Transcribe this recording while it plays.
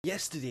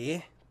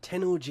Yesterday,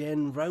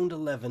 TennoGen Round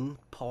 11,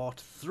 Part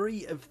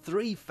 3 of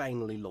 3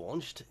 finally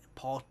launched.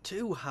 Part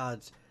 2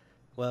 had,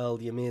 well,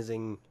 the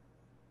amazing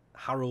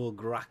Harrow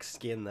Hieropha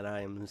skin that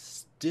I am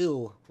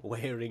still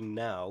wearing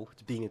now.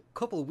 It's been a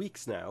couple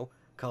weeks now,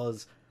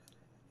 because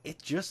it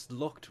just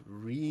looked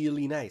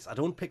really nice. I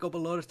don't pick up a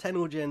lot of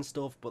TennoGen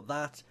stuff, but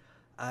that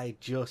I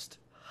just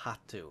had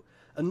to.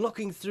 And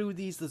looking through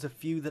these, there's a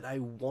few that I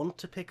want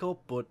to pick up,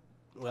 but,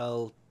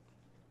 well,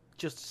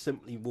 just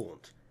simply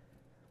won't.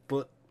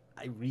 But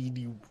I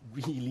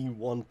really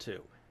want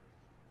to.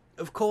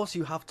 Of course,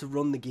 you have to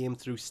run the game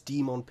through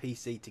Steam on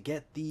PC to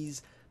get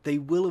these. They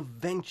will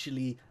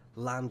eventually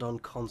land on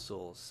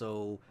consoles.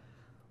 So,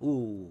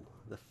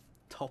 the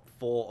top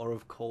 4 are,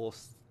 of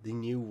course, the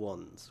new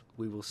ones.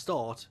 We will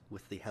start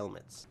with the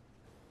helmets.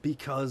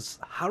 Because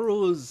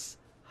Harrow's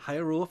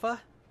Hieropha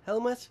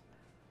Helmet?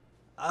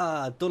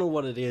 I don't know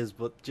what it is,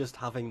 but just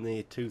having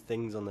the two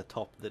things on the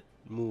top that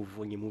move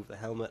when you move the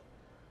helmet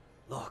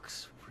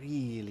looks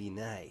really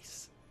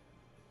nice.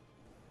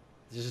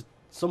 There's just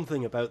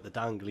something about the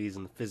danglies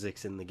and the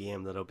physics in the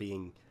game that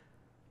they're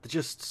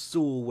just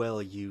so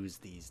well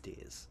used these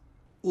days.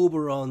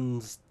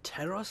 Oberon's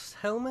Taurus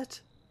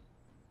helmet?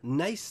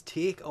 Nice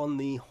take on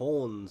the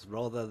horns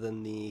rather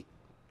than the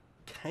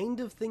kind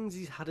of things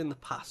he's had in the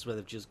past where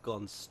they've just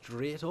gone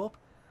straight up.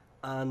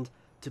 And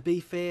to be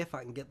fair, if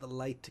I can get the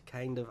light to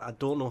I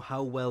don't know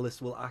how well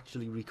this will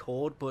actually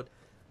record, but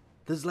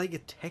there's like a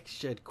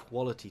textured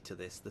quality to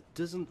this that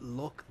doesn't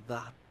look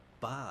that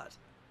bad.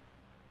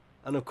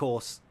 And of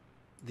course,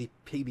 the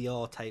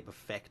PBR type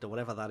effect, or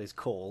whatever that is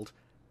called,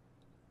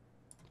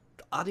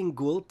 adding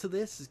gold to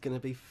this is going to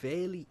be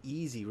fairly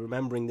easy.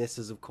 Remembering this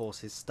is, of course,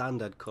 his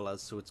standard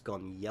colours, so it's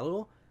gone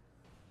yellow.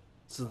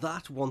 So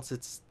that, once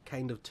it's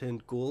kind of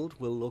turned gold,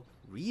 will look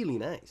really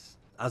nice.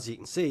 As you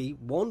can see,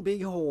 one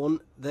big horn,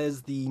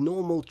 there's the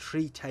normal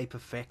tree type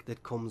effect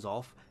that comes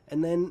off,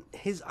 and then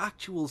his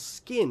actual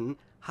skin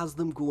has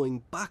them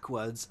going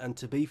backwards, and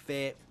to be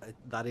fair,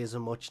 that is a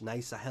much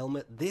nicer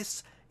helmet.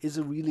 This is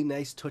a really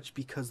nice touch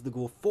because they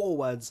go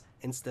forwards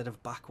instead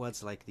of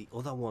backwards like the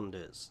other one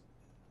does.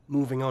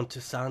 Moving on to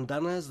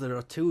Syandanas, there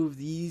are two of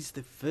these.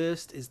 The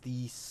first is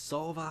the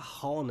Sarva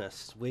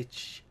harness,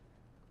 which,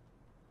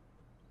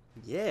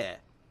 yeah,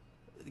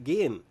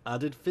 again,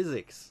 added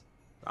physics.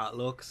 That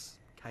looks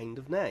kind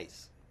of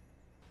nice.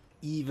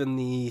 Even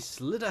the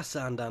Solida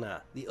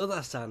Syandana, the other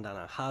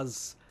Syandana,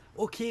 has,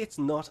 okay, it's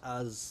not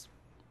as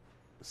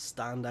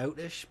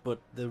standout-ish,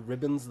 but the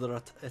ribbons that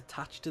are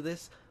attached to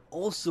this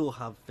also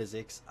have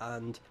physics,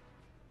 and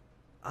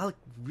I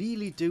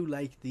really do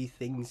like the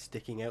things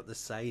sticking out the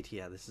side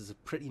here. This is a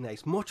pretty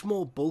nice, much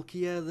more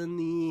bulkier than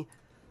the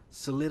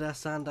Solida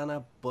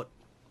Syandana, but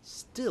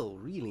still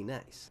really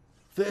nice.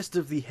 First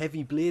of the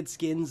heavy blade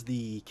skins,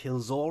 the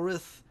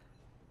Kilzorath.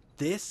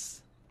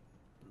 This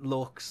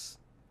looks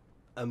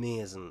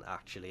amazing,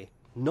 actually.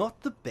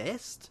 Not the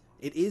best.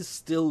 It is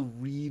still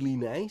really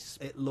nice.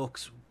 It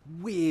looks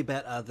way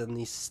better than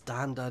the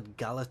standard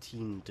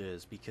Galatine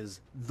does,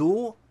 because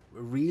though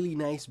a really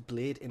nice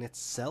blade in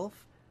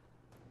itself,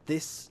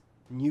 this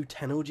new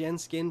TennoGen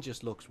skin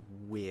just looks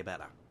way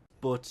better.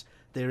 But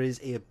there is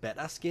a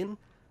better skin,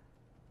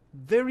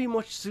 very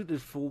much suited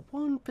for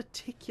one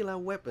particular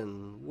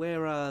weapon,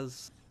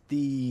 whereas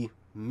the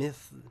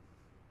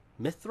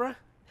Mithra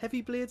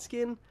heavy blade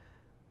skin,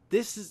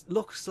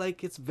 looks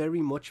like it's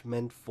very much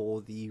meant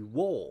for the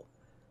war.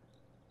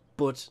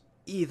 But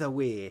either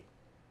way,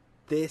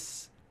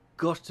 this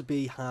got to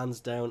be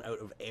hands down, out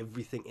of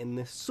everything in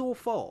this so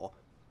far,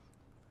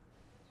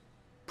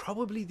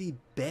 probably the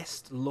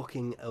best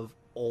looking of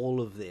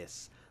all of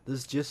this.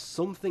 There's just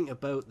something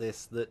about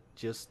this that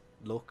just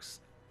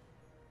looks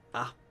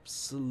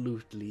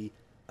absolutely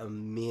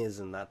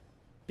amazing. That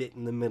bit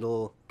in the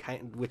middle,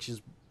 which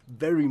is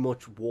very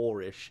much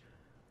warish.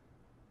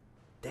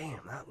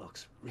 Damn, that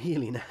looks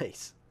really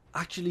nice.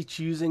 Actually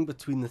choosing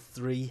between the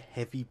 3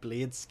 heavy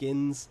blade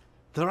skins,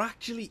 they're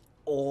actually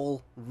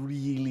all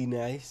really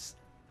nice.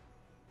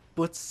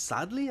 But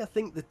sadly, I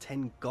think the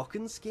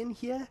TennoGen skin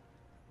here,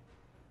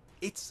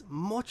 it's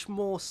much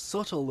more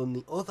subtle than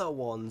the other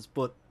ones,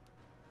 but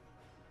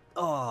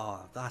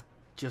that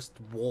just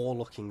war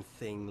looking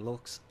thing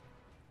looks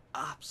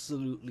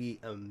absolutely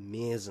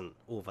amazing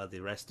over the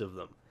rest of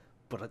them.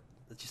 But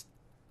just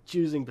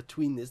choosing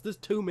between this, there's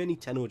too many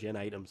TennoGen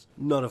items.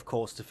 Not, of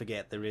course, to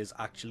forget there is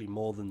actually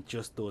more than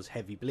just those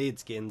heavy blade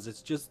skins.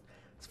 It's just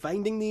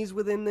finding these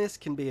within this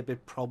can be a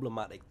bit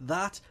problematic.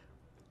 That,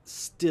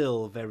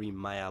 still very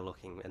Maya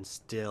looking and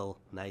still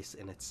nice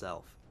in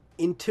itself.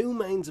 In two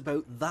minds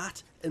about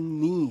that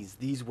and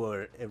these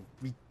were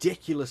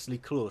ridiculously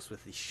close,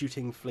 with the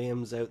shooting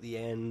flames out the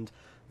end,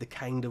 the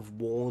kind of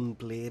worn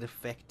blade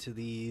effect to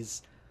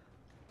these.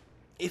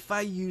 If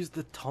I used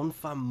the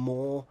Tonfa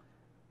more,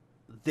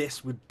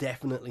 this would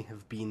definitely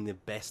have been the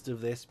best of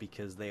this,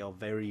 because they are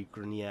very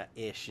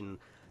Grenier-ish, and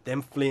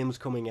them flames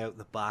coming out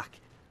the back,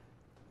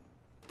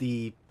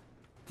 they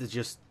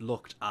just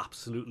looked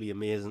absolutely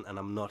amazing, and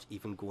I'm not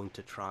even going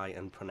to try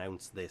and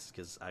pronounce this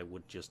because I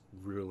would just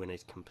ruin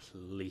it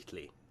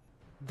completely.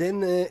 Then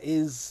there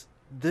is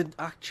the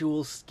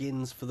actual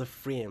skins for the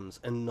frames.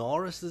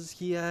 Inaros is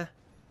here.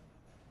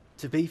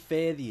 To be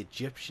fair, the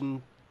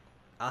Egyptian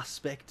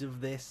aspect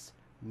of this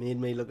made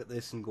me look at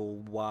this and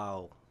go,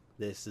 wow,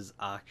 this is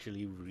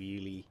actually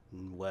really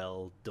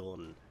well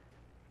done.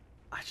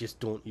 I just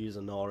don't use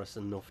Inaros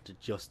enough to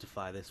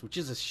justify this, which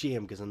is a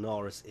shame because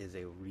Inaros is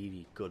a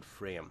really good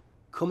frame.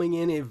 Coming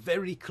in a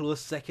very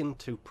close second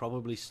to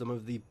probably some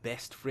of the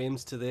best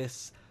frames to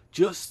this,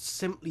 just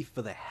simply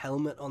for the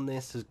helmet on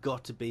this, has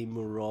got to be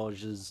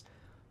Mirage's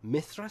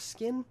Mithra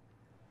Skin.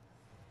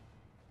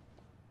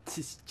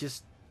 It's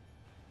just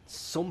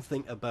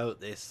something about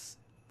this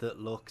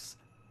that looks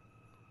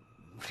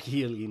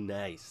really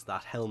nice.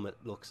 That helmet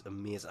looks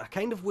amazing. I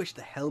kind of wish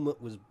the helmet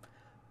was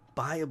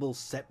buyable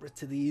separate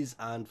to these,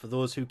 and for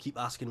those who keep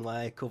asking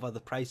why I cover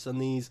the price on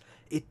these,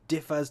 it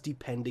differs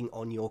depending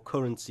on your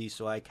currency,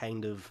 so I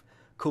kind of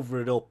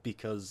cover it up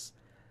because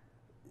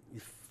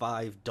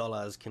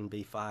 $5 can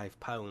be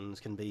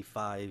 £5, can be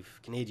 $5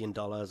 CAD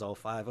or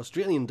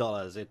 $5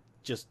 AUD. It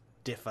just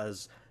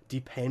differs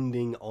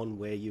depending on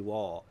where you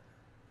are.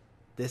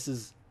 This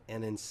is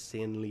an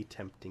insanely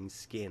tempting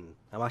skin.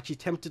 I'm actually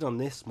tempted on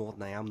this more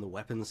than I am the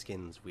weapon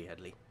skins,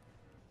 weirdly.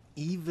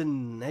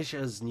 Even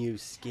Nezha's new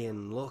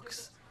skin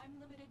looks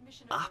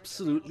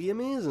absolutely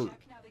amazing.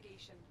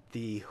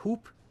 The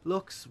hoop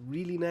looks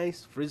really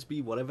nice,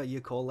 frisbee, whatever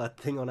you call that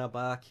thing on her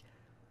back.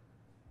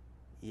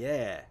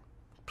 Yeah.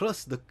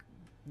 Plus the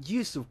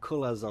use of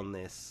colours on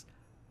this,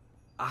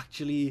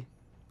 actually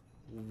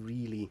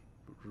really,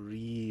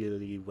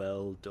 really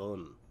well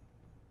done.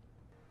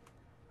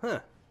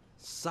 Huh.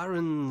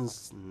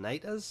 Saryn's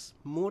Nita's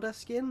Moda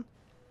skin?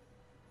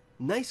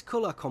 Nice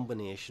colour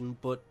combination,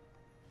 but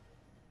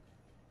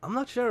I'm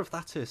not sure if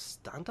that's her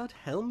standard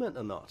helmet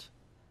or not.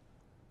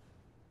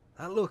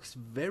 That looks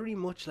very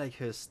much like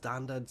her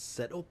standard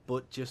setup,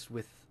 but just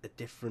with a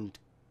different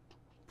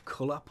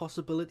colour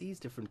possibilities,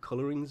 different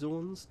colouring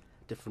zones,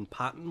 different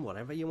pattern,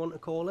 whatever you want to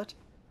call it.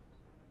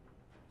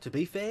 To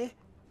be fair,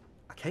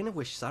 I kind of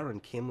wish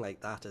Saryn came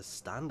like that as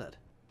standard.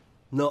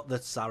 Not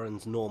that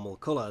Saryn's normal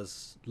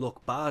colours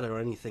look bad or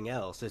anything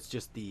else, it's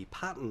just the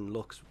pattern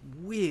looks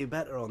way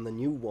better on the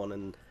new one,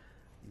 and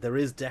there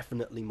is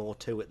definitely more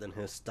to it than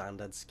her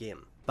standard skin.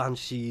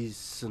 Banshee's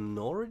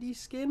Sonority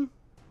Skin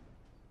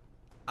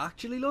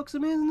actually looks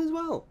amazing as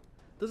well.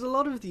 There's a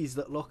lot of these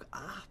that look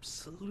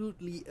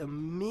absolutely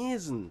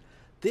amazing.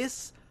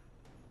 This,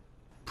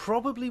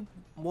 probably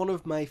one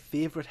of my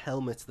favourite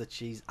helmets that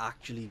she's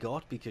actually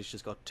got, because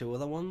she's got two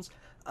other ones,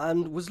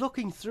 and was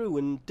looking through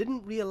and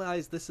didn't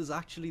realise this is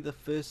actually the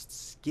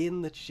first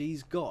skin that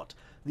she's got.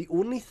 The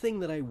only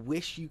thing that I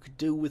wish you could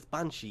do with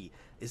Banshee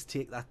is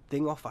take that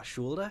thing off her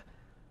shoulder,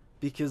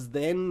 because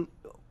then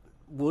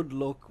would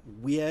look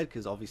weird,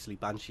 because obviously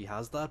Banshee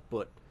has that,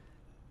 but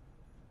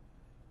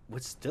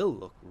would still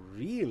look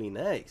really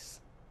nice.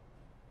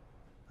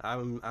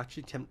 I'm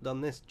actually tempted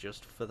on this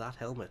just for that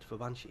helmet for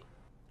Banshee.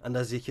 And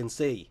as you can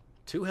see,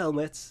 two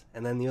helmets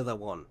and then the other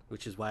one,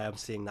 which is why I'm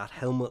saying that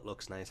helmet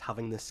looks nice.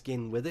 Having the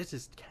skin with it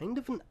is kind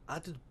of an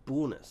added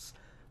bonus.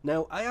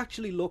 Now, I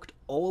actually looked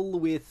all the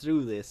way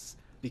through this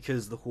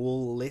because the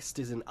whole list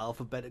is in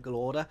alphabetical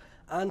order,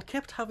 and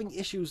kept having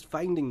issues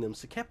finding them,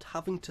 so kept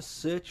having to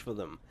search for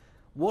them.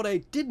 What I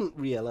didn't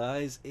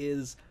realise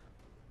is,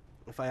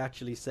 if I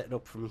actually set it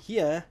up from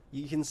here,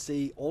 you can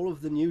see all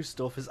of the new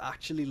stuff is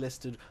actually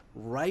listed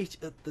right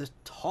at the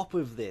top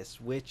of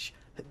this, which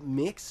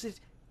makes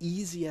it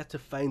easier to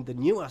find the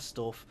newer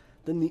stuff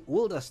than the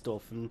older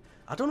stuff. And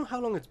I don't know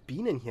how long it's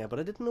been in here, but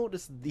I didn't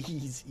notice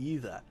these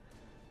either.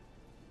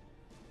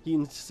 You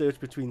can search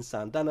between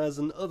Syandanas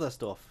and other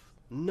stuff.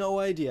 No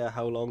idea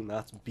how long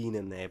that's been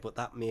in there, but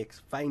that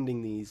makes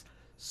finding these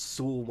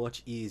so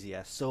much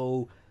easier.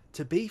 So,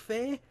 to be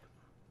fair,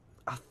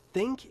 I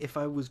think if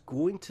I was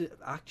going to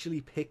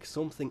actually pick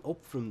something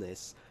up from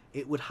this,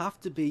 it would have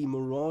to be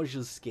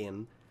Mirage's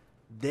skin,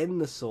 then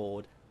the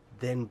sword,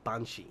 then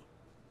Banshee.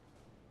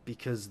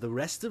 Because the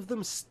rest of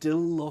them still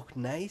look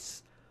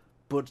nice,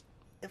 but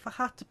if I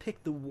had to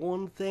pick the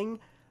one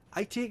thing,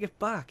 I take it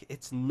back.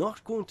 It's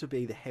not going to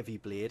be the heavy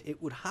blade.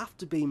 It would have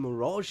to be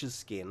Mirage's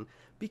skin,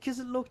 because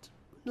it looked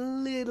a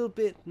little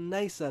bit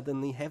nicer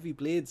than the heavy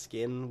blade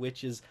skin,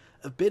 which is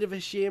a bit of a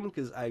shame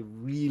because I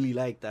really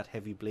like that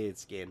heavy blade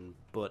skin,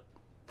 but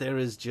there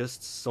is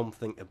just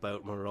something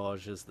about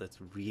Mirage's that's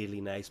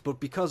really nice. But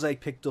because I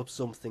picked up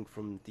something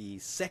from the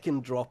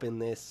second drop in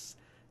this,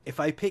 if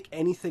I pick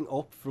anything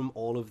up from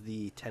all of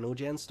the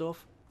TennoGen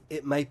stuff,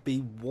 it might be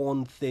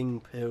one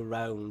thing per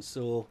round,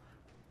 so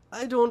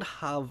I don't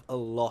have a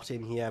lot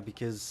in here,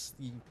 because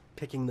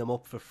picking them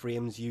up for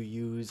frames you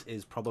use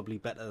is probably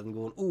better than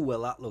going, oh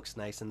well, that looks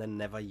nice, and then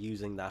never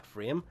using that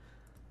frame.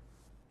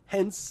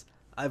 Hence,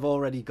 I've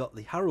already got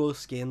the Harrow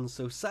skin,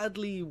 so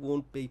sadly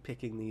won't be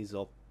picking these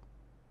up.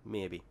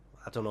 Maybe.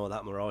 I don't know,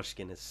 that Mirage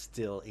skin is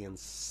still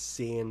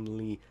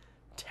insanely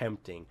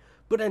tempting.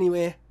 But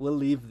anyway, we'll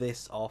leave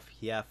this off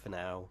here for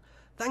now.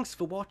 Thanks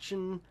for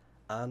watching,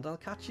 and I'll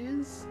catch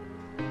you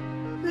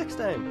next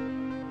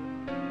time.